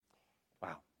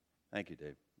Thank you,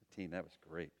 Dave. Team, that was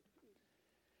great.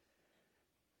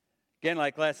 Again,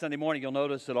 like last Sunday morning, you'll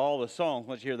notice that all the songs,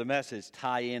 once you hear the message,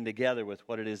 tie in together with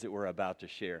what it is that we're about to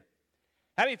share.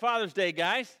 Happy Father's Day,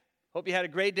 guys. Hope you had a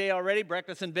great day already.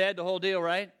 Breakfast in bed, the whole deal,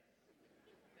 right?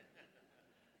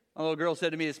 My little girl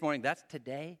said to me this morning, "That's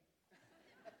today?"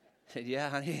 I said, "Yeah,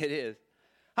 honey, it is."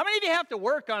 How many of you have to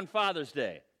work on Father's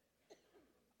Day?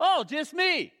 Oh, just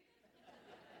me.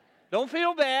 Don't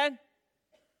feel bad.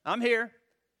 I'm here.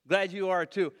 Glad you are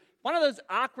too. One of those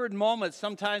awkward moments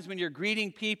sometimes when you're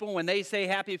greeting people, when they say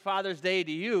Happy Father's Day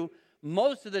to you,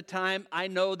 most of the time I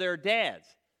know their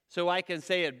dads, so I can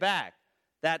say it back.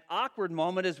 That awkward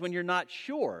moment is when you're not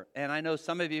sure, and I know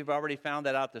some of you have already found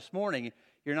that out this morning.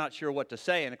 You're not sure what to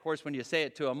say, and of course when you say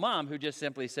it to a mom who just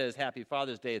simply says Happy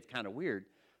Father's Day, it's kind of weird,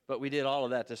 but we did all of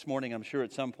that this morning, I'm sure,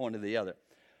 at some point or the other.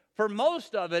 For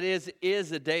most of it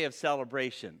is a day of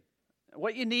celebration.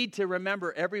 What you need to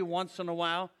remember every once in a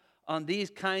while on these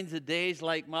kinds of days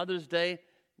like Mother's Day,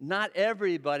 not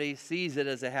everybody sees it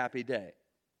as a happy day.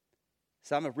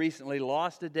 Some have recently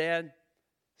lost a dad.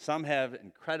 Some have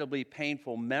incredibly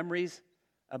painful memories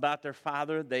about their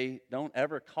father. They don't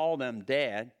ever call them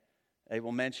dad. They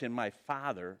will mention my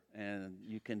father, and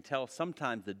you can tell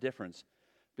sometimes the difference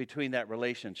between that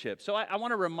relationship. So I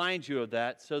want to remind you of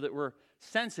that so that we're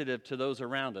sensitive to those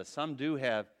around us. Some do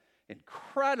have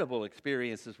incredible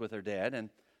experiences with their dad, and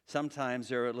sometimes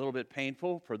they're a little bit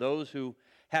painful. For those who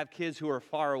have kids who are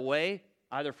far away,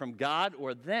 either from God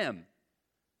or them,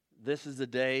 this is the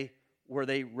day where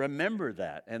they remember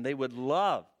that, and they would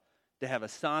love to have a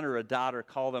son or a daughter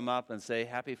call them up and say,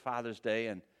 Happy Father's Day,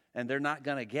 and they're not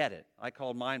going to get it. I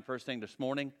called mine first thing this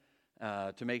morning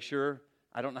to make sure.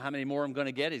 I don't know how many more I'm going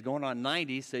to get. He's going on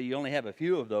 90, so you only have a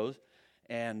few of those.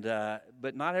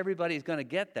 But not everybody's going to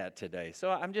get that today.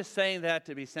 So I'm just saying that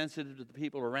to be sensitive to the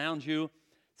people around you,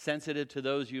 sensitive to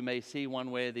those you may see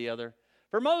one way or the other.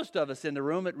 For most of us in the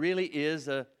room, it really is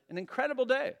an incredible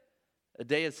day, a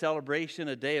day of celebration,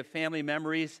 a day of family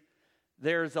memories.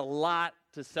 There's a lot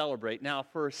to celebrate. Now,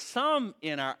 for some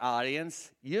in our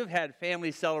audience, you've had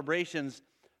family celebrations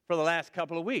for the last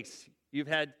couple of weeks. You've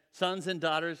had sons and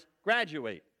daughters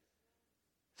graduate.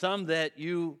 Some that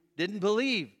you didn't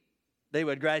believe they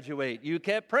would graduate. You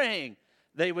kept praying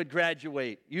they would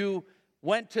graduate. You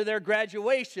went to their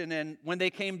graduation, and when they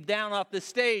came down off the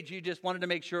stage, you just wanted to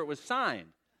make sure it was signed.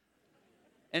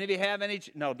 Any of you have any?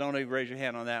 No, don't even raise your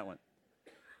hand on that one.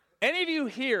 Any of you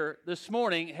here this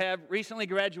morning have recently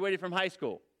graduated from high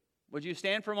school? Would you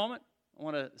stand for a moment? I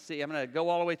want to see. I'm going to go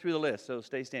all the way through the list, so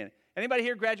stay standing. Anybody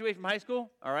here graduate from high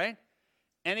school? All right.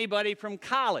 Anybody from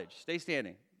college? Stay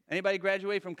standing. Anybody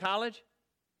graduate from college?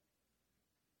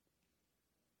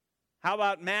 How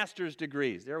about master's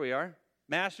degrees? There we are.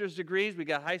 Master's degrees. We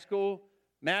got high school,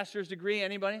 master's degree.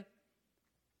 Anybody?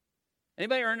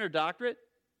 Anybody earn their doctorate?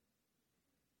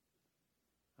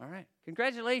 All right.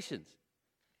 Congratulations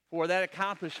for that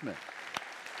accomplishment.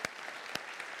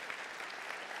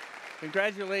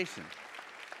 Congratulations.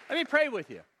 Let me pray with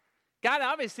you. God,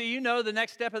 obviously, you know the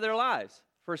next step of their lives.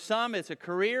 For some, it's a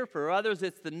career. For others,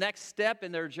 it's the next step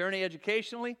in their journey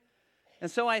educationally. And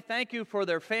so I thank you for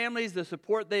their families, the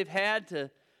support they've had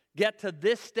to get to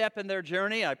this step in their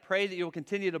journey. I pray that you'll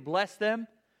continue to bless them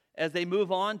as they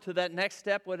move on to that next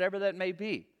step, whatever that may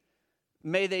be.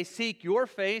 May they seek your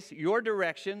face, your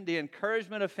direction, the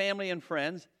encouragement of family and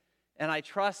friends. And I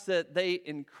trust that they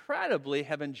incredibly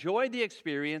have enjoyed the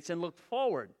experience and look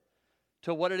forward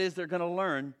to what it is they're going to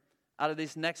learn out of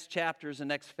these next chapters and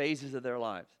next phases of their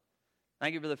lives.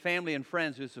 Thank you for the family and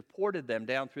friends who supported them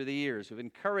down through the years, who've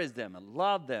encouraged them and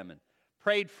loved them and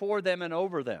prayed for them and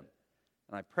over them.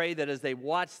 And I pray that as they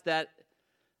watch that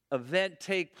event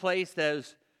take place,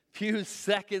 those few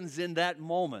seconds in that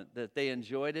moment, that they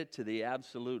enjoyed it to the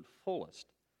absolute fullest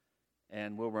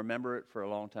and will remember it for a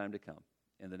long time to come.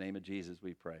 In the name of Jesus,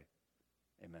 we pray.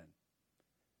 Amen.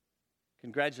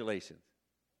 Congratulations.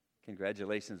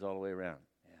 Congratulations all the way around.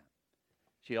 Yeah.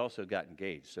 She also got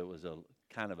engaged, so it was a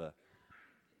kind of a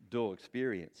dual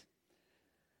experience.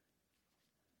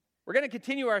 We're going to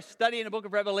continue our study in the book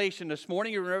of Revelation this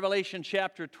morning. You're in Revelation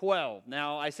chapter 12.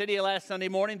 Now, I said to you last Sunday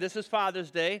morning, this is Father's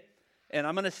Day, and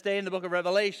I'm going to stay in the book of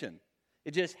Revelation.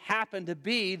 It just happened to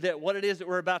be that what it is that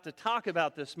we're about to talk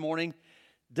about this morning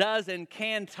does and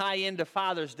can tie into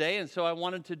Father's Day, and so I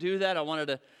wanted to do that. I wanted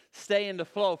to stay in the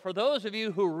flow. For those of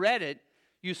you who read it,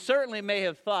 you certainly may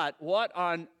have thought, what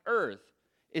on earth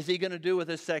is he going to do with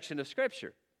this section of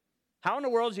Scripture? How in the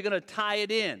world is he going to tie it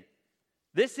in?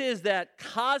 This is that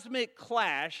cosmic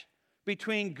clash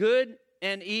between good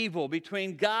and evil,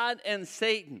 between God and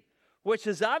Satan, which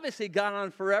has obviously gone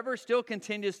on forever, still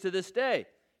continues to this day.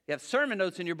 You have sermon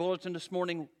notes in your bulletin this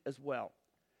morning as well.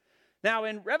 Now,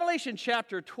 in Revelation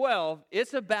chapter 12,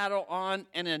 it's a battle on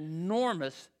an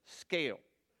enormous scale.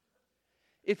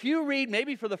 If you read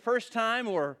maybe for the first time,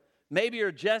 or maybe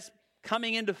you're just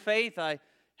coming into faith, I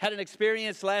had an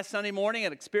experience last Sunday morning,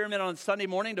 an experiment on Sunday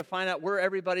morning to find out where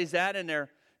everybody's at in their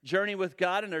journey with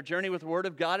God and their journey with the Word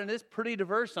of God. And it's pretty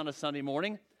diverse on a Sunday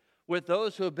morning, with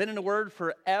those who have been in the Word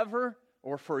forever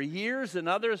or for years, and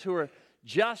others who are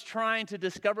just trying to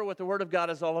discover what the Word of God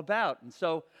is all about. And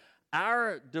so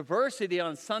our diversity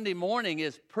on Sunday morning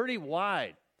is pretty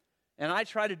wide. And I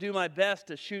try to do my best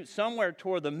to shoot somewhere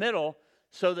toward the middle,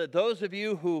 so that those of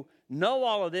you who know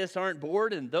all of this aren't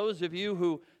bored, and those of you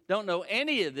who don't know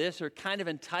any of this are kind of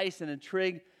enticed and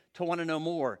intrigued to want to know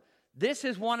more. This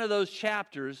is one of those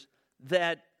chapters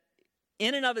that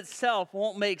in and of itself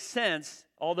won't make sense,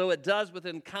 although it does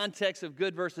within context of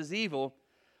good versus evil,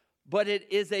 but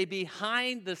it is a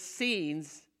behind the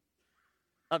scenes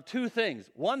of two things.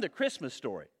 One, the Christmas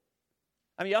story.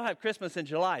 I mean, y'all have Christmas in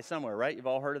July somewhere, right? You've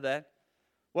all heard of that?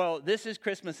 Well, this is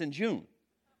Christmas in June.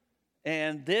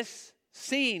 And this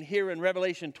scene here in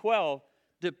Revelation 12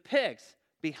 depicts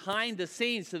behind the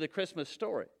scenes to the Christmas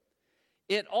story.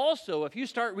 It also, if you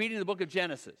start reading the book of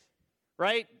Genesis,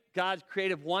 right? God's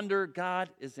creative wonder. God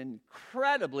is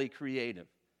incredibly creative.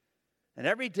 And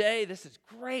every day, this is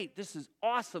great, this is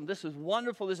awesome, this is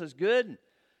wonderful, this is good. And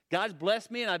God's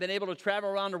blessed me, and I've been able to travel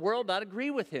around the world. I'd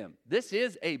agree with him. This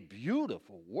is a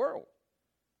beautiful world.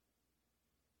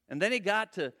 And then he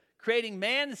got to creating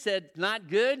man and said, not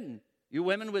good. And you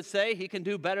women would say he can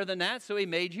do better than that, so he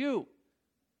made you.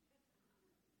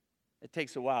 It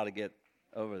takes a while to get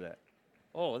over that.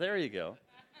 Oh, there you go.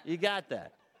 You got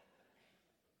that.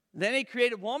 Then he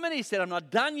created woman. He said, I'm not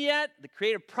done yet. The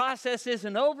creative process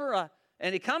isn't over.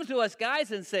 And he comes to us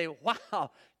guys and say,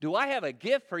 wow, do I have a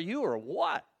gift for you or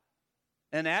what?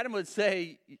 And Adam would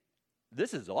say,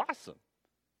 this is awesome.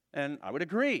 And I would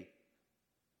agree.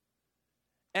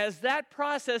 As that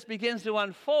process begins to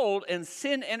unfold and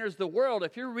sin enters the world,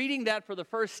 if you're reading that for the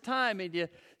first time and you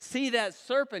see that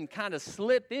serpent kind of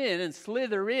slip in and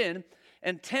slither in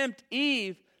and tempt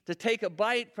Eve to take a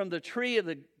bite from the tree of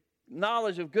the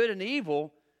knowledge of good and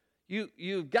evil,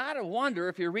 you've got to wonder,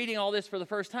 if you're reading all this for the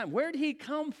first time, where did he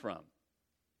come from?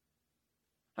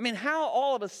 I mean, how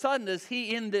all of a sudden is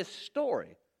he in this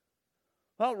story?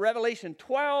 Well, Revelation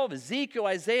 12, Ezekiel,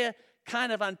 Isaiah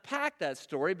kind of unpack that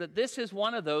story, but this is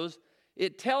one of those.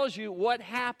 It tells you what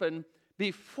happened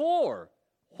before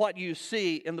what you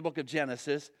see in the book of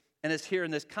Genesis, and it's here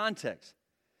in this context.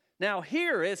 Now,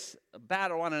 here it's a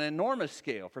battle on an enormous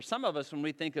scale. For some of us, when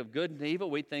we think of good and evil,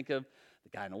 we think of the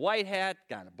guy in a white hat,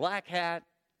 the guy in a black hat,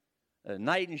 a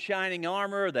knight in shining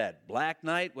armor, that black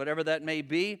knight, whatever that may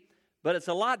be. But it's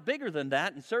a lot bigger than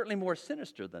that, and certainly more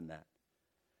sinister than that.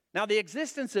 Now, the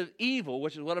existence of evil,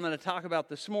 which is what I'm going to talk about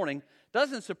this morning,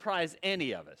 doesn't surprise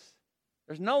any of us.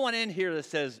 There's no one in here that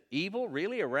says, evil,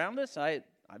 really, around us? I've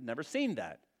never seen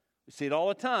that. We see it all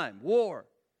the time. War,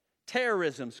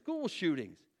 terrorism, school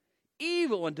shootings,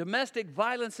 evil and domestic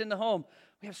violence in the home.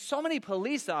 We have so many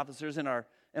police officers in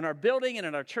our building and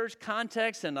in our church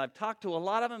context, and I've talked to a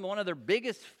lot of them. One of their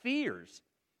biggest fears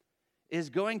is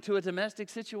going to a domestic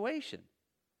situation.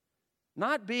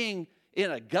 Not being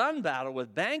in a gun battle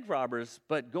with bank robbers,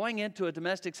 but going into a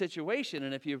domestic situation.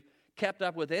 And if you've kept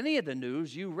up with any of the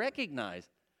news, you recognize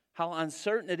how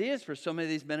uncertain it is for so many of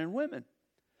these men and women.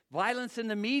 Violence in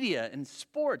the media and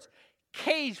sports.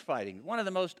 Cage fighting, one of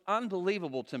the most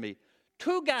unbelievable to me.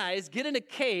 Two guys get in a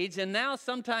cage, and now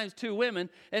sometimes two women,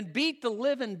 and beat the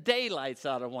living daylights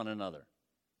out of one another.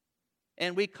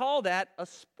 And we call that a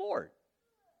sport.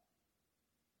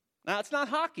 Now, it's not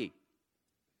hockey.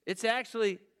 It's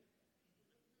actually,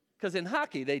 because in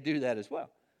hockey, they do that as well.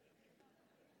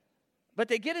 But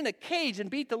they get in a cage and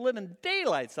beat the living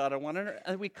daylights out of one another,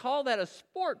 and we call that a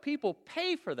sport. People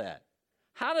pay for that.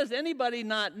 How does anybody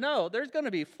not know? There's going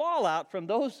to be fallout from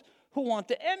those who want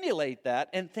to emulate that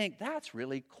and think that's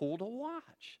really cool to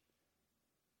watch.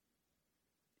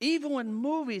 Evil in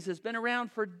movies has been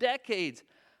around for decades.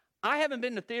 I haven't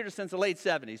been to theater since the late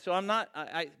 70s, so I'm not,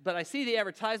 but I see the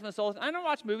advertisements all the time. I don't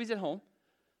watch movies at home,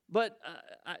 but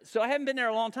so I haven't been there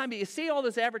a long time, but you see all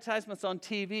those advertisements on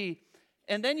TV,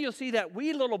 and then you'll see that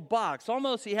wee little box.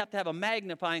 Almost you have to have a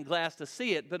magnifying glass to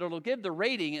see it, but it'll give the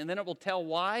rating, and then it will tell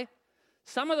why.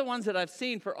 Some of the ones that I've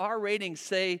seen for R ratings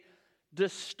say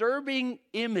disturbing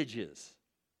images,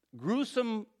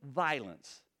 gruesome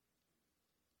violence.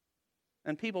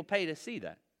 And people pay to see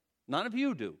that. None of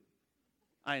you do,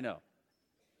 I know.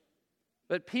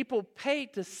 But people pay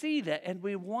to see that, and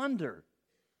we wonder,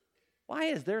 why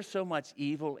is there so much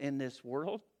evil in this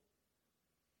world?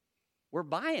 we're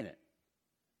buying it,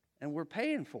 and we're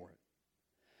paying for it.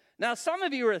 Now, some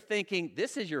of you are thinking,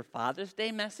 this is your Father's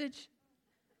Day message?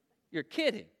 You're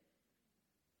kidding.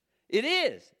 It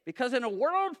is, because in a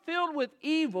world filled with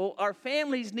evil, our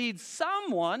families need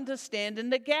someone to stand in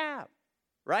the gap,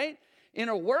 right? In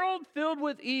a world filled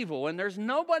with evil, and there's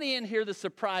nobody in here that's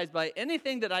surprised by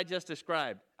anything that I just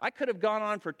described. I could have gone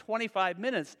on for 25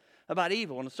 minutes about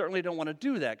evil, and I certainly don't want to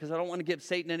do that because I don't want to give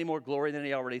Satan any more glory than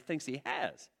he already thinks he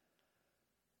has.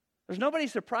 There's nobody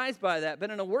surprised by that,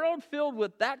 but in a world filled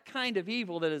with that kind of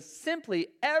evil that is simply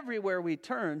everywhere we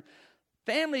turn,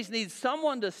 families need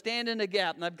someone to stand in the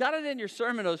gap. And I've got it in your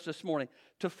sermon notes this morning,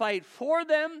 to fight for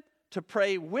them, to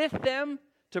pray with them,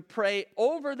 to pray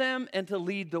over them, and to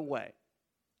lead the way.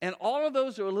 And all of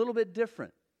those are a little bit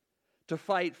different. To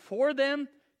fight for them,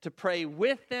 to pray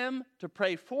with them, to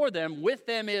pray for them. With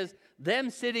them is them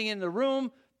sitting in the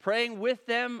room, praying with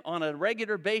them on a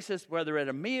regular basis, whether at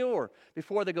a meal or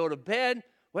before they go to bed.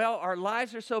 Well, our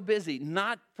lives are so busy.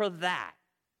 Not for that.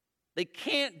 They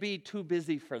can't be too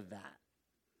busy for that.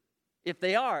 If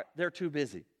they are, they're too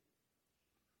busy.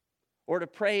 Or to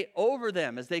pray over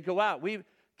them as they go out. We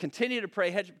continue to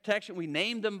pray hedge of protection. We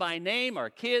name them by name,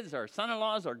 our kids, our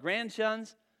son-in-laws, our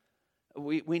grandsons.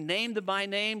 We name them by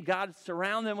name. God,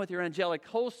 surround them with your angelic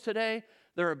host today.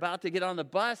 They're about to get on the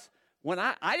bus. When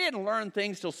I didn't learn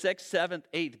things till 6th, 7th,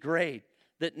 8th grade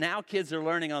that now kids are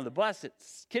learning on the bus.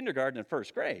 It's kindergarten and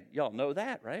first grade. Y'all know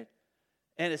that, right?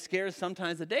 And it scares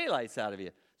sometimes the daylights out of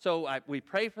you. So we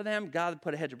pray for them. God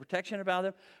put a hedge of protection about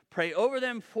them. Pray over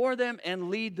them, for them, and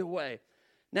lead the way.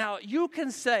 Now, you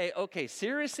can say, okay,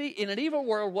 seriously, in an evil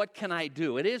world, what can I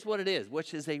do? It is what it is,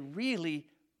 which is a really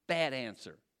bad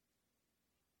answer.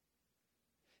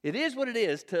 It is what it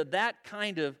is to that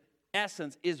kind of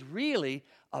essence is really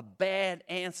a bad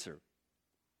answer.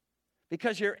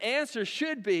 Because your answer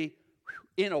should be,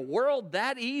 in a world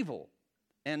that evil,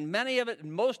 and many of it,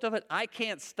 and most of it, I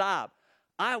can't stop.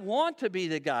 I want to be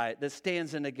the guy that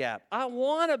stands in the gap. I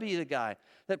want to be the guy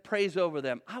that prays over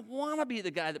them. I want to be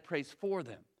the guy that prays for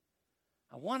them.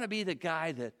 I want to be the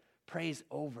guy that prays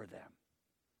over them,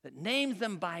 that names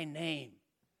them by name,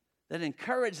 that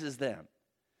encourages them.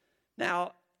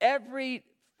 Now, every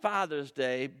Father's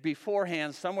Day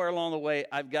beforehand, somewhere along the way,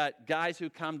 I've got guys who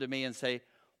come to me and say,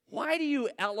 why do you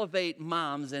elevate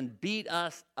moms and beat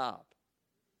us up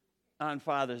on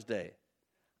Father's Day?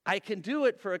 I can do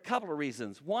it for a couple of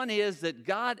reasons. One is that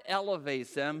God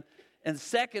elevates them. And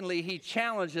secondly, he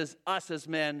challenges us as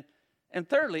men. And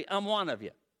thirdly, I'm one of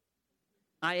you.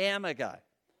 I am a guy.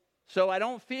 So I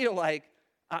don't feel like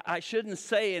I shouldn't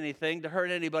say anything to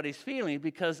hurt anybody's feelings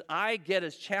because I get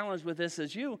as challenged with this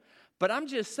as you. But I'm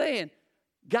just saying,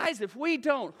 guys, if we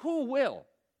don't, who will?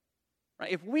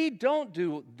 Right? If we don't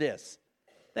do this,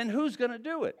 then who's going to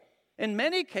do it? In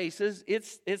many cases,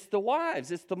 it's the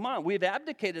wives, it's the mom. We've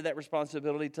abdicated that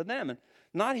responsibility to them. And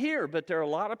not here, but there are a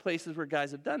lot of places where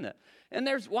guys have done that. And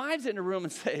there's wives in the room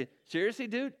and say, seriously,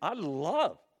 dude, I'd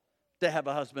love to have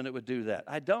a husband that would do that.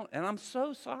 I don't, and I'm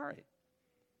so sorry.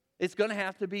 It's going to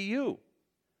have to be you.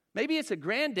 Maybe it's a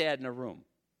granddad in a room.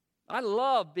 I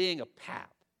love being a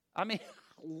pap. I mean,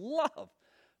 I love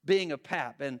being a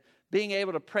pap and being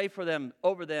able to pray for them,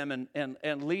 over them,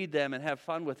 and lead them and have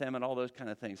fun with them and all those kind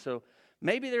of things. So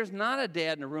maybe there's not a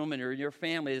dad in a room in your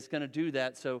family that's going to do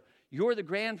that. So you're the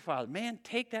grandfather. Man,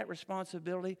 take that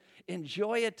responsibility.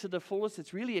 Enjoy it to the fullest.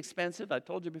 It's really expensive. I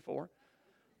told you before.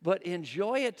 But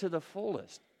enjoy it to the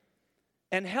fullest.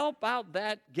 And help out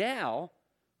that gal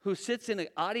who sits in an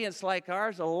audience like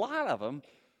ours, a lot of them,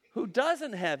 who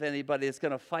doesn't have anybody that's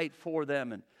going to fight for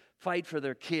them and fight for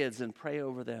their kids and pray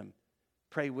over them.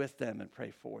 Pray with them and pray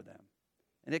for them.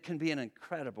 And it can be an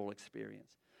incredible experience.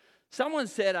 Someone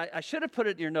said, I should have put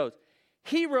it in your notes,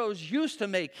 heroes used to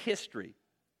make history.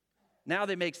 Now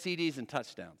they make CDs and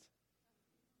touchdowns.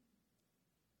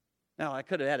 Now, I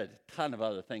could have added a ton of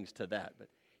other things to that, but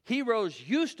heroes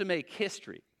used to make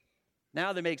history.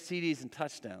 Now they make CDs and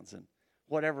touchdowns and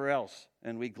whatever else,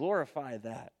 and we glorify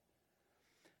that.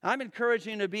 I'm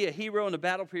encouraging you to be a hero in the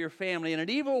battle for your family. In an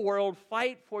evil world,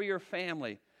 fight for your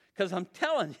family. Because I'm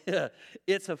telling you,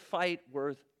 it's a fight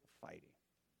worth fighting.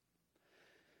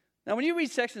 Now, when you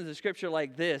read sections of Scripture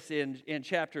like this in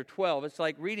chapter 12, it's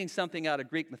like reading something out of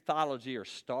Greek mythology or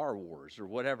Star Wars or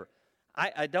whatever.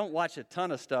 I don't watch a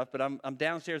ton of stuff, but I'm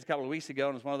downstairs a couple of weeks ago,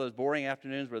 and it was one of those boring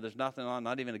afternoons where there's nothing on,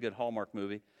 not even a good Hallmark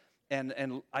movie.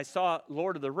 And I saw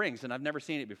Lord of the Rings, and I've never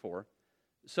seen it before.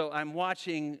 So I'm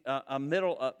watching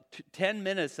 10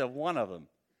 minutes of one of them.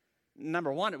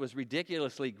 Number one, it was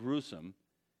ridiculously gruesome.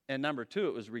 And number two,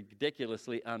 it was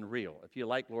ridiculously unreal. If you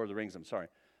like Lord of the Rings, I'm sorry.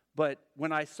 But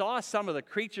when I saw some of the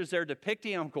creatures they're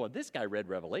depicting, I'm going, this guy read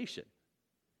Revelation,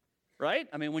 right?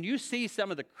 I mean, when you see some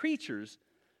of the creatures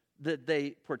that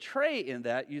they portray in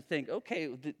that, you think, okay,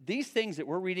 these things that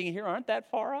we're reading here aren't that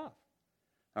far off,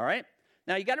 all right?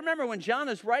 Now, you got to remember when John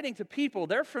is writing to people,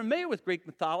 they're familiar with Greek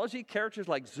mythology, characters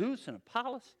like Zeus and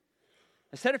Apollos.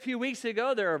 I said a few weeks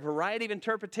ago, there are a variety of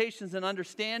interpretations and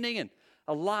understanding and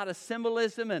a lot of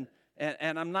symbolism, and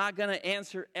I'm not going to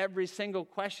answer every single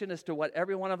question as to what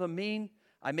every one of them mean.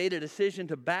 I made a decision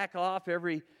to back off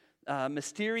every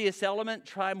mysterious element,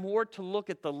 try more to look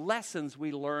at the lessons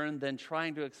we learn than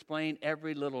trying to explain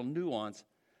every little nuance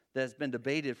that's been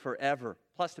debated forever.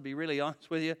 Plus, to be really honest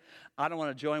with you, I don't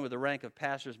want to join with the rank of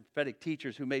pastors and prophetic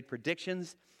teachers who made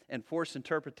predictions and forced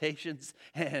interpretations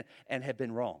and have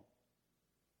been wrong.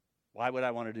 Why would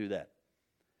I want to do that?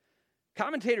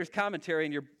 Commentators' commentary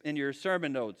in your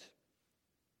sermon notes.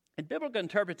 In biblical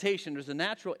interpretation, there's a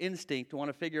natural instinct to want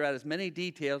to figure out as many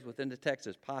details within the text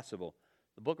as possible.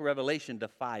 The book of Revelation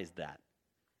defies that.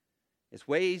 It's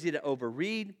way easy to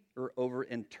overread or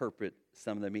overinterpret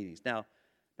some of the meanings. Now,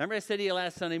 remember I said to you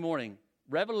last Sunday morning,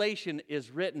 Revelation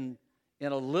is written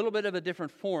in a little bit of a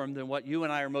different form than what you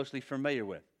and I are mostly familiar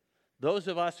with. Those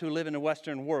of us who live in the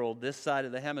Western world, this side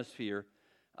of the hemisphere,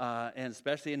 and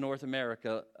especially in North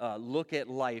America, look at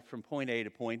life from point A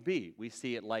to point B. We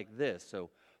see it like this. So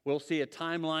we'll see a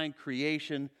timeline,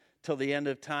 creation, till the end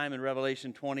of time in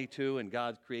Revelation 22 and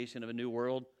God's creation of a new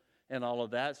world and all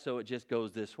of that. So it just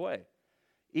goes this way.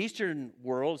 Eastern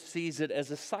world sees it as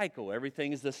a cycle.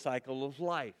 Everything is the cycle of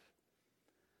life.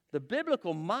 The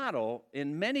biblical model,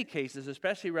 in many cases,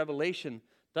 especially Revelation,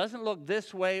 doesn't look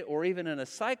this way or even in a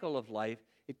cycle of life.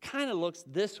 It kind of looks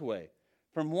this way.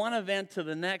 From one event to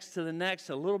the next,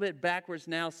 a little bit backwards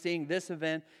now, seeing this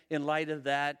event in light of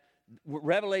that.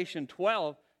 Revelation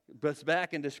 12 goes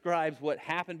back and describes what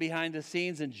happened behind the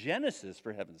scenes in Genesis,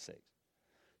 for heaven's sakes.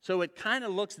 So it kind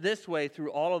of looks this way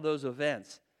through all of those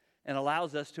events and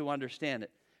allows us to understand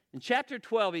it. In chapter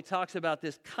 12, he talks about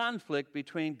this conflict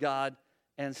between God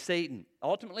and Satan.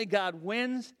 Ultimately, God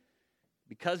wins.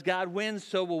 Because God wins,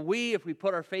 so will we if we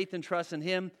put our faith and trust in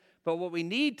him. But what we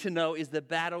need to know is the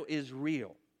battle is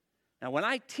real. Now, when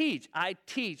I teach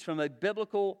from a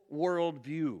biblical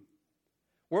worldview.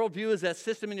 Worldview is that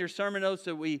system in your sermon notes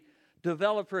that we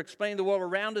develop for explaining the world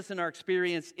around us and our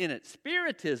experience in it.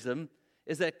 Spiritism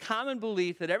is that common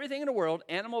belief that everything in the world,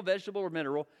 animal, vegetable, or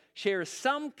mineral, shares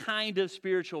some kind of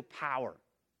spiritual power.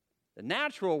 The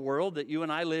natural world that you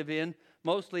and I live in,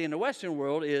 mostly in the Western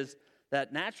world, is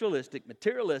that naturalistic,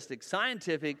 materialistic,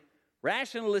 scientific,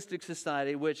 rationalistic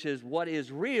society, which is what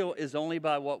is real is only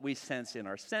by what we sense in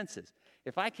our senses.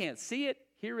 If I can't see it,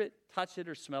 hear it, touch it,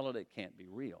 or smell it, it can't be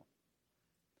real.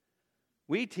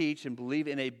 We teach and believe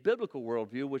in a biblical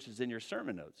worldview, which is in your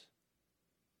sermon notes.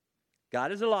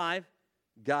 God is alive.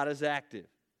 God is active.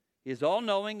 He is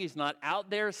all-knowing. He's not out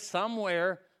there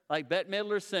somewhere, like Bette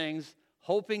Midler sings,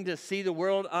 hoping to see the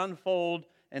world unfold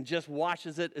and just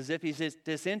watches it as if he's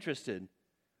disinterested.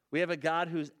 We have a God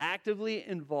who's actively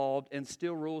involved and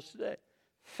still rules today.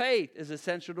 Faith is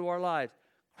essential to our lives.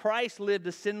 Christ lived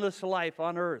a sinless life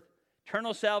on earth.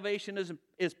 Eternal salvation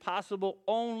is possible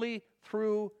only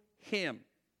through him.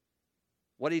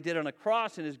 What he did on the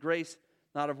cross and his grace,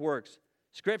 not of works.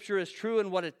 Scripture is true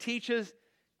in what it teaches,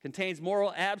 contains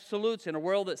moral absolutes in a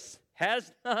world that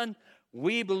has none.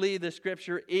 We believe the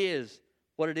Scripture is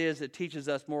what it is that teaches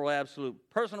us moral absolute.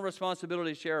 Personal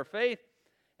responsibility to share our faith,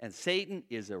 and Satan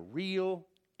is a real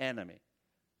enemy.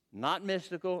 Not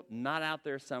mystical, not out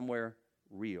there somewhere,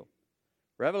 real.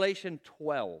 Revelation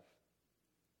 12.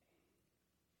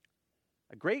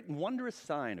 A great and wondrous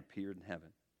sign appeared in heaven.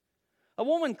 A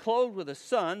woman clothed with a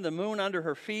sun, the moon under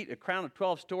her feet, a crown of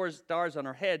 12 stars on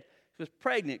her head. She was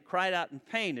pregnant, cried out in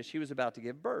pain as she was about to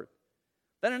give birth.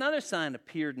 Then another sign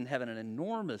appeared in heaven, an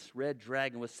enormous red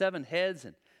dragon with 7 heads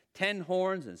and 10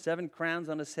 horns and 7 crowns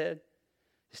on his head.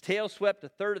 His tail swept a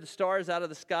third of the stars out of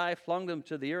the sky, flung them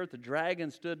to the earth. The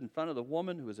dragon stood in front of the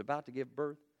woman who was about to give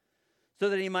birth, so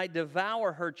that he might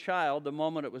devour her child the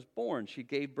moment it was born. She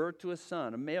gave birth to a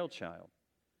son, a male child,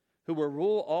 who will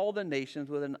rule all the nations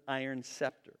with an iron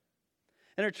scepter.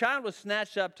 And her child was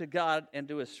snatched up to God and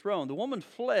to his throne. The woman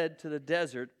fled to the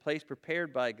desert, place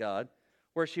prepared by God,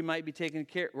 where he might be taken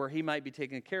care of, or she might be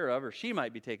taken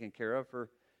care of for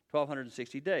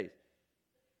 1,260 days.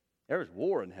 There was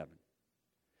war in heaven.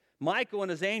 Michael and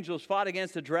his angels fought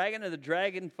against the dragon, and the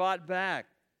dragon fought back.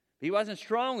 He wasn't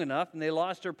strong enough, and they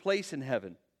lost their place in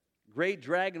heaven. The great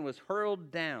dragon was hurled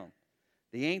down,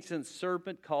 the ancient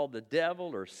serpent called the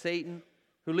devil or Satan,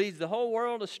 who leads the whole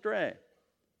world astray,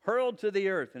 hurled to the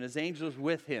earth, and his angels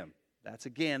with him. That's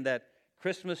again that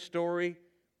Christmas story,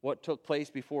 what took place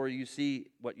before you see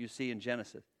what you see in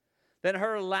Genesis. Then I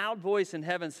heard a loud voice in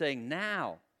heaven saying,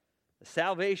 now the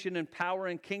salvation and power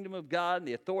and kingdom of God and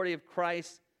the authority of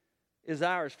Christ is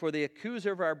ours. For the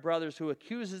accuser of our brothers who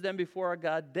accuses them before our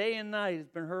God day and night has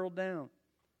been hurled down.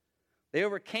 They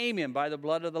overcame him by the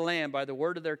blood of the Lamb, by the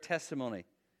word of their testimony.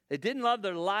 They didn't love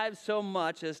their lives so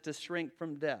much as to shrink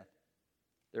from death.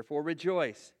 Therefore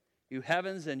rejoice, you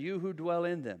heavens and you who dwell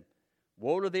in them.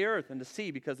 Woe to the earth and the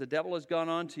sea, because the devil has gone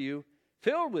on to you,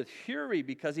 filled with fury,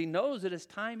 because he knows that his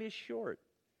time is short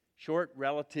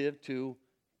relative to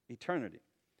eternity.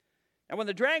 And when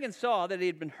the dragon saw that he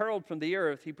had been hurled from the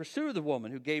earth, he pursued the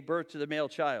woman who gave birth to the male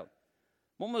child.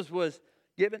 The woman was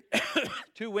given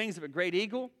 2 wings of a great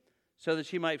eagle, so that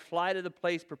she might fly to the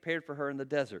place prepared for her in the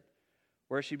desert,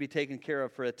 where she'd be taken care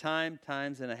of for a time,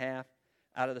 times and a half,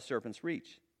 out of the serpent's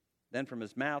reach. Then from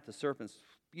his mouth the serpent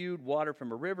spewed water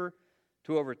from a river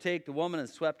to overtake the woman and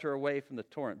swept her away from the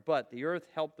torrent. But the earth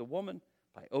helped the woman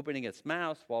by opening its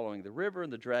mouth, swallowing the river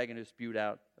and the dragon who spewed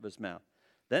out of his mouth.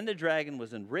 Then the dragon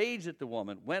was enraged at the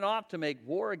woman, went off to make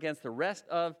war against the rest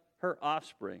of her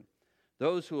offspring,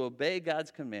 those who obey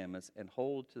God's commandments and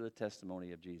hold to the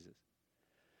testimony of Jesus.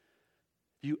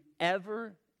 Have you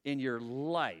ever in your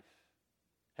life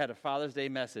had a Father's Day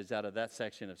message out of that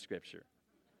section of Scripture?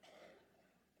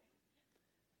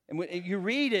 And when you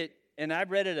read it, and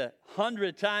I've read it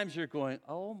 100 times, you're going,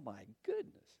 oh my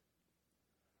goodness.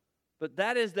 But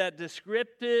that is that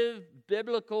descriptive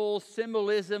biblical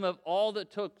symbolism of all that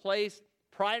took place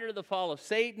prior to the fall of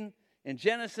Satan in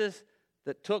Genesis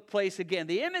that took place again.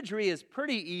 The imagery is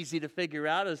pretty easy to figure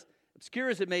out, as obscure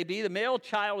as it may be. The male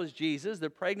child is Jesus. The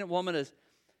pregnant woman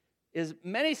is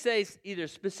many say either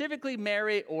specifically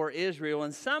Mary or Israel,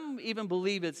 and some even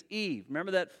believe it's Eve.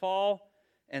 Remember that fall?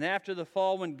 And after the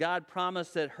fall, when God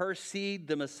promised that her seed,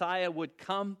 the Messiah, would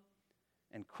come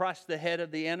and crush the head of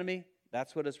the enemy?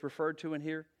 That's what it's referred to in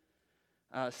here.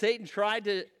 Satan tried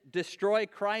to destroy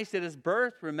Christ at his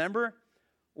birth. Remember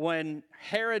when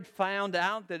Herod found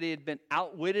out that he had been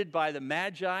outwitted by the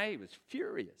Magi? He was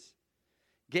furious.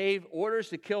 Gave orders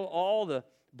to kill all the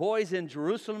boys in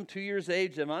Jerusalem 2 years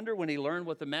age and under when he learned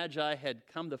what the Magi had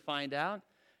come to find out.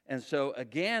 And so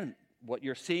again, what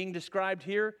you're seeing described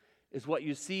here is what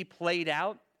you see played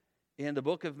out in the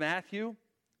book of Matthew.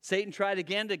 Satan tried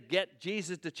again to get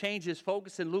Jesus to change his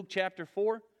focus in Luke chapter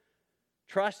 4.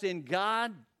 Trust in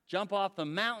God, jump off the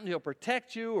mountain, he'll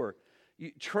protect you, or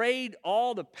you trade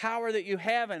all the power that you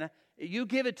have and you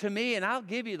give it to me and I'll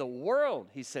give you the world,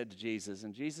 he said to Jesus.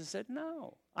 And Jesus said,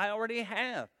 no, I already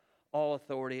have all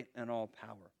authority and all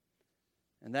power.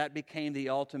 And that became the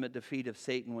ultimate defeat of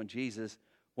Satan when Jesus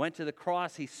went to the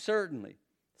cross. He certainly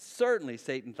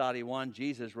Satan thought he won.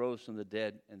 Jesus rose from the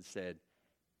dead and said,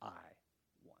 I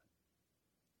won.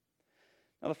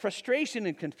 Now the frustration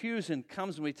and confusion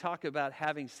comes when we talk about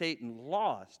having Satan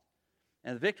lost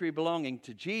and the victory belonging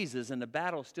to Jesus and the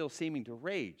battle still seeming to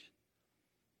rage.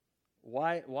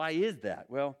 Why is that?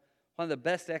 Well, one of the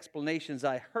best explanations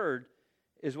I heard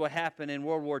is what happened in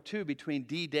World War II between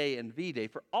D-Day and V-Day.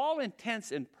 For all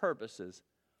intents and purposes,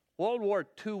 World War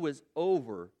II was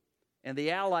over and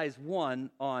the Allies won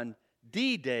on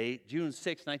D-Day, June 6,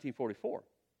 1944.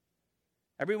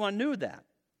 Everyone knew that.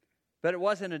 But it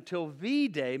wasn't until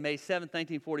V-Day, May 7,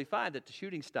 1945, that the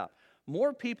shooting stopped.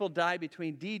 More people died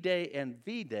between D-Day and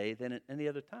V-Day than at any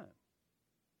other time.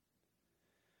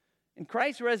 In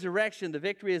Christ's resurrection, the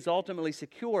victory is ultimately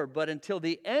secure, but until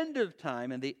the end of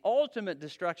time and the ultimate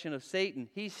destruction of Satan,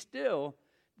 he's still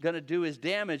going to do his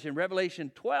damage. And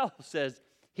Revelation 12 says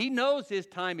he knows his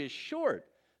time is short,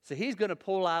 so he's going to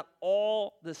pull out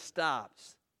all the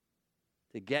stops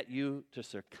to get you to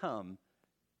succumb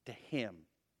to him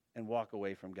and walk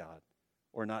away from God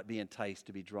or not be enticed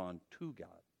to be drawn to God.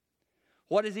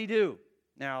 What does he do?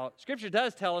 Now, Scripture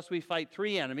does tell us we fight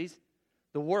 3 enemies.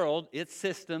 The world, its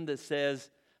system that says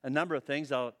a number of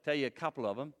things. I'll tell you a couple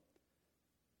of them.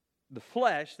 The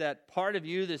flesh, that part of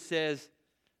you that says,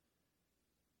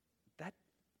 that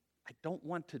I don't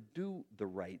want to do the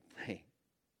right thing.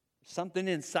 Something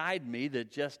inside me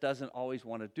that just doesn't always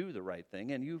want to do the right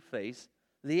thing. And you face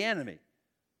the enemy,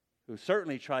 who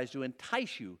certainly tries to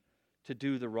entice you to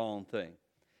do the wrong thing.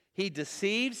 He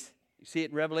deceives. You see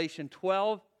it in Revelation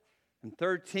 12 and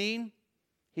 13.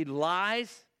 He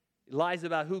lies. He lies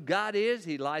about who God is.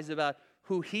 He lies about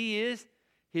who he is.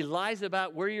 He lies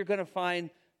about where you're going to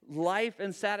find life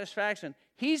and satisfaction.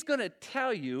 He's going to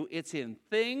tell you it's in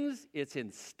things, it's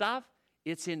in stuff,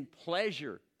 it's in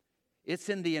pleasure. It's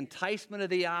in the enticement of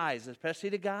the eyes, especially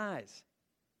the guys.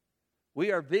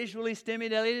 We are visually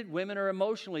stimulated. Women are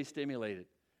emotionally stimulated.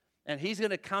 And he's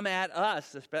going to come at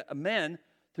us, men,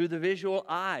 through the visual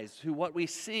eyes, through what we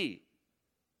see.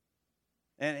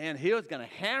 And he was going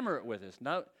to hammer it with us.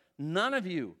 No, none of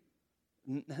you,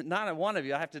 not one of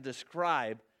you, I have to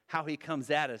describe how he comes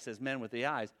at us as men with the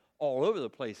eyes all over the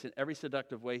place in every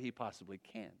seductive way he possibly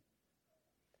can.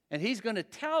 And he's going to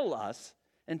tell us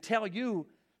and tell you,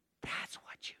 that's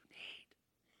what you need.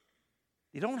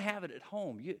 You don't have it at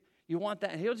home. You want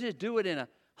that. And he'll just do it in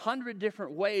 100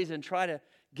 different ways and try to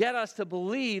get us to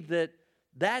believe that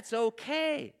that's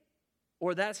okay,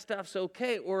 or that stuff's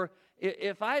okay, or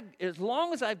as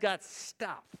long as I've got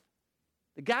stuff,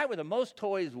 the guy with the most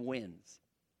toys wins.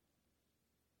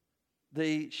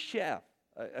 The chef,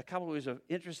 a couple of weeks of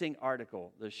interesting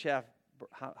article. The chef,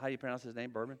 how do you pronounce his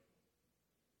name? Bourbon?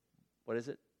 What is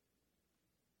it?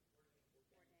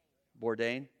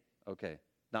 Bourdain? Okay.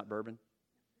 Not bourbon?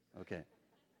 Okay.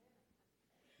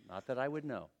 Not that I would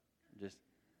know. Just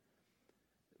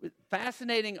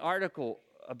fascinating article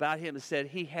about him that said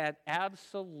he had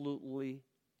absolutely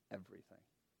everything.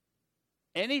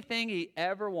 Anything he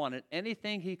ever wanted,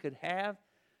 anything he could have,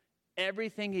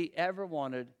 everything he ever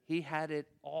wanted, he had it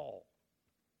all.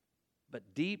 But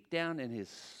deep down in his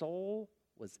soul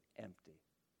was empty.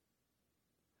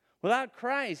 Without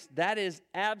Christ, that is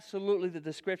absolutely the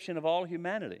description of all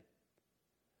humanity.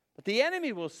 But the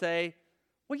enemy will say,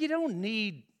 well, you don't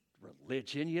need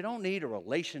religion. You don't need a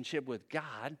relationship with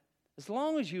God. As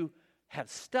long as you have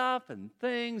stuff and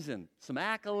things and some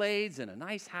accolades and a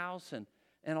nice house and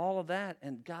all of that.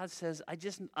 And God says,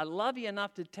 I love you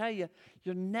enough to tell you,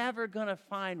 you're never going to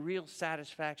find real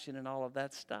satisfaction in all of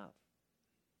that stuff.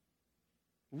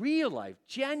 Real life,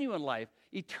 genuine life,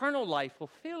 eternal life,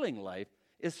 fulfilling life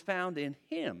is found in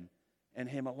Him and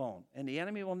Him alone. And the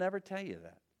enemy will never tell you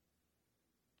that.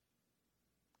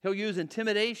 He'll use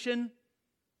intimidation.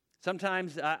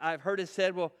 Sometimes I've heard it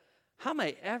said, well, how am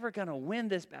I ever going to win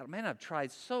this battle? Man, I've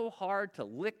tried so hard to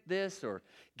lick this or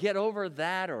get over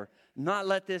that or not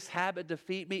let this habit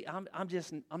defeat me.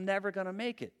 I'm never going to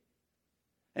make it.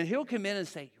 And he'll come in and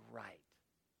say, you're right.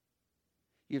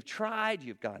 You've tried,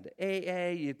 you've gone to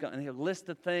AA, you've gone a list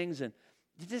of things, and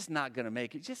you're just not going to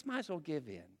make it. You just might as well give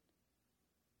in.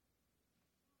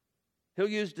 He'll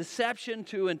use deception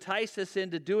to entice us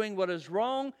into doing what is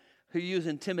wrong. He'll use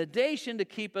intimidation to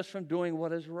keep us from doing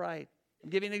what is right. I'll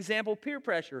give you an example, peer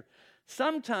pressure.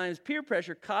 Sometimes peer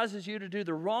pressure causes you to do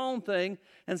the wrong thing,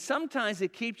 and sometimes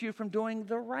it keeps you from doing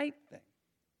the right thing.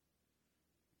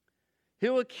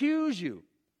 He'll accuse you.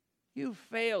 You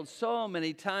failed so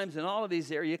many times in all of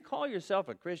these areas. You call yourself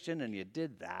a Christian, and you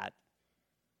did that.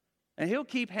 And he'll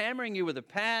keep hammering you with the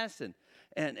past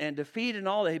and defeat and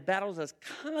all that. He battles us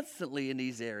constantly in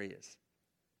these areas.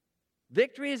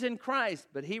 Victory is in Christ,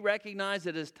 but he recognized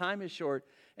that his time is short,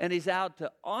 and he's out to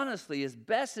honestly, as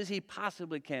best as he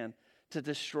possibly can, to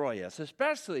destroy us,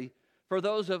 especially for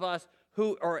those of us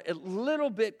who are a little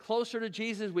bit closer to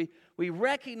Jesus. We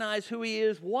recognize who he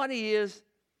is, what he is,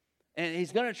 and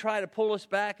he's going to try to pull us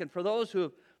back. And for those who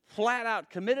have flat out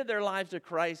committed their lives to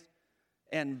Christ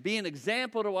and be an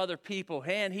example to other people,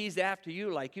 and he's after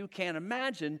you like you can't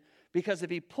imagine, because if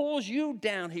he pulls you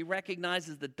down, he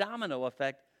recognizes the domino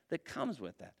effect that comes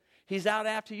with that. He's out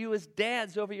after you as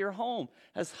dads over your home,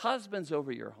 as husbands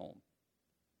over your home.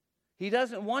 He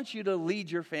doesn't want you to lead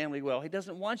your family well. He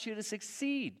doesn't want you to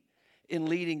succeed in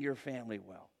leading your family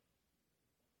well.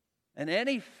 And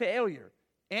any failure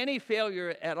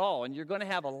at all, and you're going to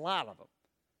have a lot of them.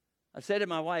 I said to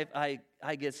my wife, I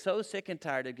get so sick and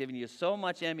tired of giving you so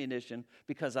much ammunition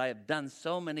because I have done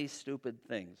so many stupid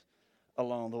things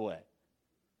along the way.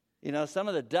 You know, some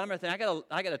of the dumber things,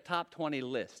 I got a top 20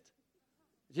 list.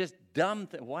 Just dumb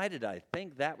things. Why did I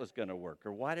think that was going to work?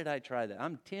 Or why did I try that?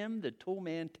 I'm Tim the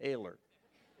Toolman Taylor.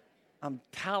 I'm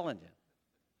telling you.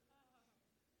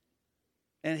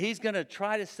 And he's going to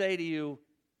try to say to you,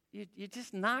 you're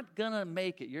just not going to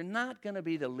make it. You're not going to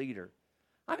be the leader.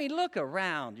 I mean, look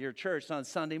around your church on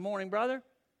Sunday morning, brother.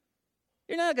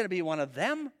 You're not going to be one of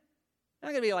them. You're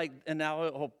not going to be like, and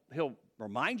now he'll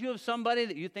remind you of somebody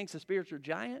that you think's a spiritual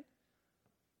giant.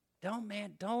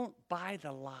 Don't buy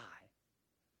the lie.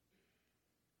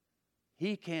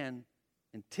 He can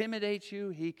intimidate you.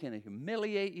 He can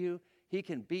humiliate you. He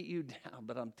can beat you down.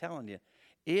 But I'm telling you,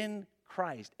 in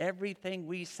Christ, everything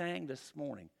we sang this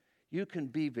morning, you can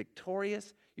be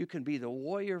victorious. You can be the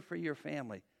warrior for your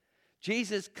family.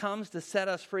 Jesus comes to set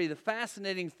us free. The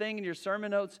fascinating thing in your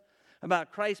sermon notes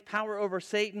about Christ's power over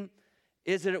Satan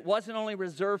is that it wasn't only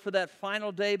reserved for that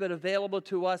final day, but available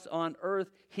to us on earth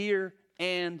here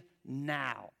and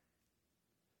now.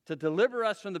 To deliver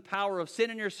us from the power of sin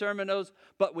in your sermon notes,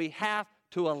 but we have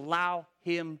to allow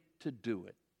him to do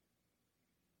it.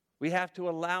 We have to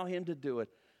allow him to do it.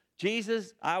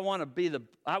 Jesus, I want to be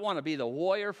the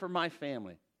warrior for my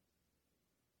family.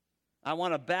 I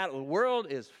want to battle. The world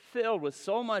is filled with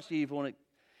so much evil, and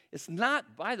it's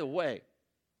not, by the way,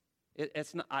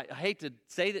 it's not, I hate to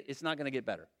say that it's not going to get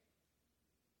better.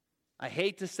 I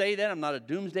hate to say that. I'm not a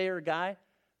doomsdayer guy,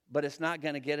 but it's not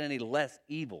going to get any less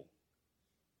evil.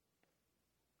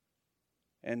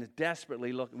 And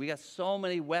desperately looking. We got so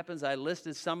many weapons. I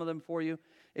listed some of them for you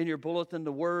in your bulletin.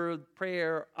 The word,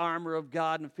 prayer, armor of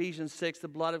God, in Ephesians 6, the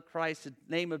blood of Christ, the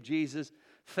name of Jesus,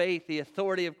 faith, the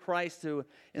authority of Christ to,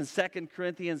 in 2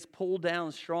 Corinthians, pull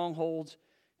down strongholds,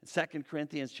 in 2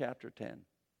 Corinthians chapter 10.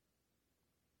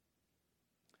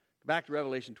 Back to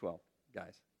Revelation 12,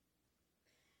 guys.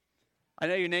 I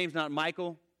know your name's not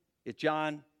Michael. It's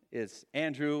John. It's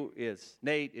Andrew. It's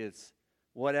Nate. It's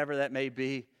whatever that may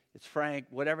be. It's Frank.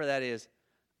 Whatever that is.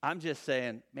 I'm just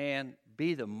saying, man,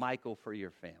 be the Michael for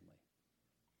your family.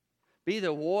 Be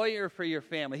the warrior for your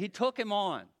family. He took him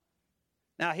on.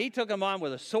 Now, he took him on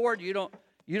with a sword. You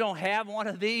don't have one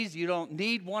of these. You don't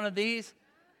need one of these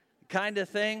kind of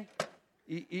thing.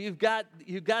 You've got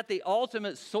the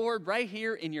ultimate sword right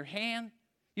here in your hand.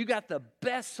 You got the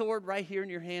best sword right here in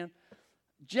your hand.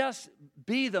 Just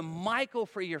be the Michael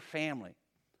for your family.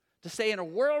 To say in a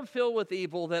world filled with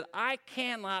evil that I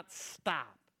cannot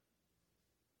stop.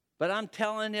 But I'm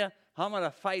telling you, I'm going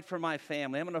to fight for my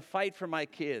family. I'm going to fight for my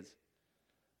kids.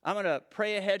 I'm going to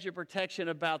pray a hedge of protection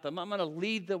about them. I'm going to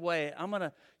lead the way. I'm going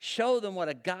to show them what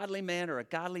a godly man or a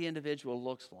godly individual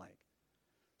looks like.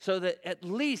 So that at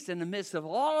least in the midst of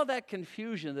all of that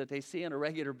confusion that they see on a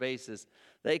regular basis,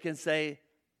 they can say,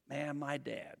 man, my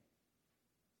dad.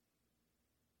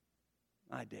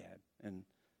 And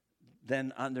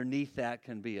then underneath that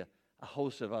can be a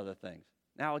host of other things.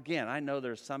 Now, again, I know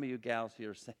there's some of you gals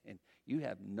here saying, you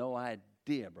have no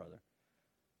idea, brother,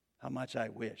 how much I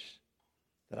wish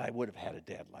that I would have had a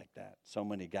dad like that. So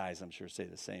many guys, I'm sure, say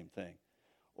the same thing.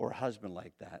 Or a husband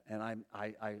like that. And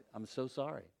I'm so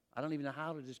sorry. I don't even know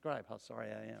how to describe how sorry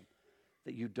I am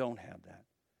that you don't have that.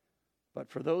 But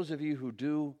for those of you who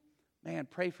do, man,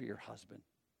 pray for your husband.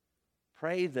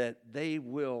 Pray that they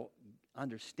will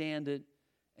understand it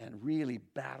and really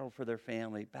battle for their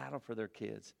family, battle for their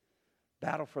kids,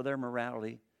 battle for their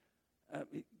morality.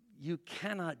 You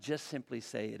cannot just simply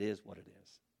say it is what it is.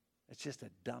 It's just a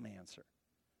dumb answer.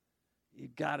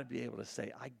 You've got to be able to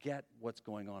say, I get what's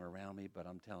going on around me, but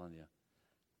I'm telling you,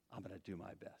 I'm going to do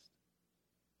my best.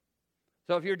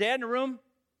 So if you're a dad in the room,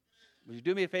 would you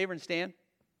do me a favor and stand?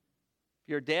 If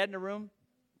you're a dad in the room,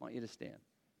 I want you to stand.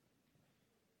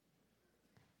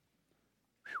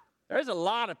 There's a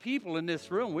lot of people in this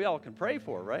room we all can pray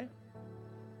for, right?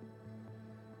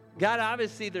 God,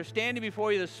 obviously, they're standing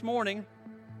before you this morning.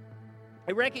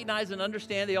 They recognize and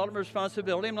understand the ultimate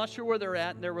responsibility. I'm not sure where they're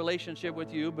at in their relationship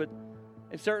with you, but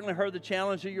they've certainly heard the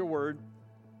challenge of your word.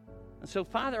 And so,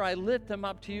 Father, I lift them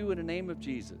up to you in the name of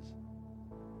Jesus.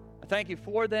 I thank you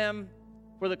for them,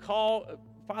 for the call.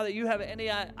 Father, you have any,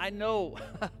 I know...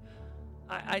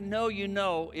 I know you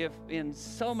know if in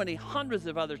so many hundreds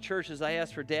of other churches I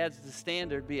asked for dads to stand,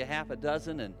 there'd be a half a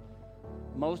dozen, and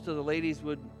most of the ladies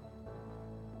would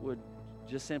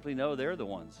just simply know they're the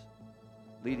ones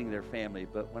leading their family.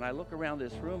 But when I look around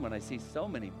this room and I see so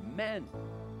many men,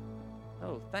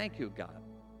 oh, thank you, God,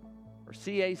 for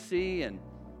CAC and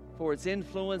for its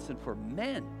influence and for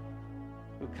men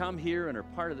who come here and are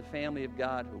part of the family of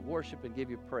God, who worship and give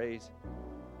you praise.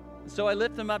 And so I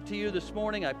lift them up to you this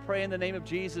morning. I pray in the name of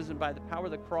Jesus and by the power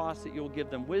of the cross that you'll give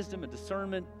them wisdom and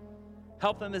discernment.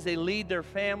 Help them as they lead their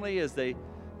family, as they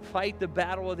fight the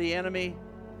battle of the enemy,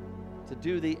 to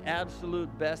do the absolute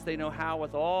best they know how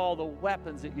with all the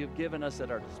weapons that you've given us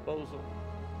at our disposal.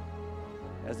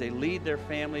 As they lead their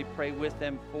family, pray with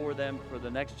them, for the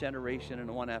next generation and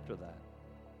the one after that.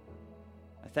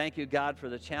 I thank you, God, for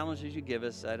the challenges you give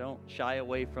us. I don't shy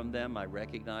away from them. I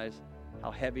recognize how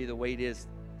heavy the weight is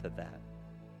to that.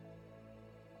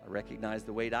 I recognize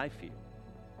the weight I feel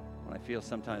when I feel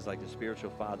sometimes like the spiritual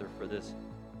father for this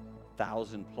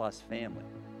 1,000+ family.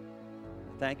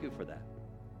 Thank you for that.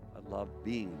 I love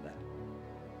being that.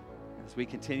 As we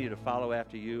continue to follow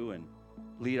after you and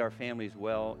lead our families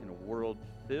well in a world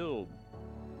filled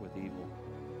with evil,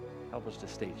 help us to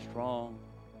stay strong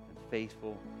and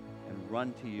faithful and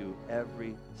run to you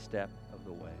every step of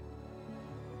the way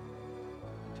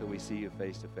until we see you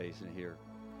face to face and hear,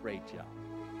 great job.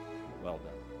 Well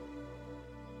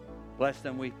done. Bless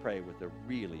them, we pray, with a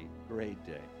really great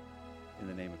day. In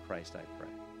the name of Christ, I pray.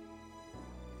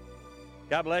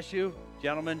 God bless you,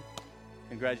 gentlemen.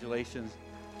 Congratulations.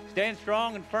 Stand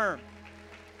strong and firm.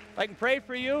 If I can pray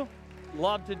for you,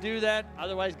 love to do that.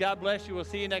 Otherwise, God bless you. We'll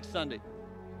see you next Sunday.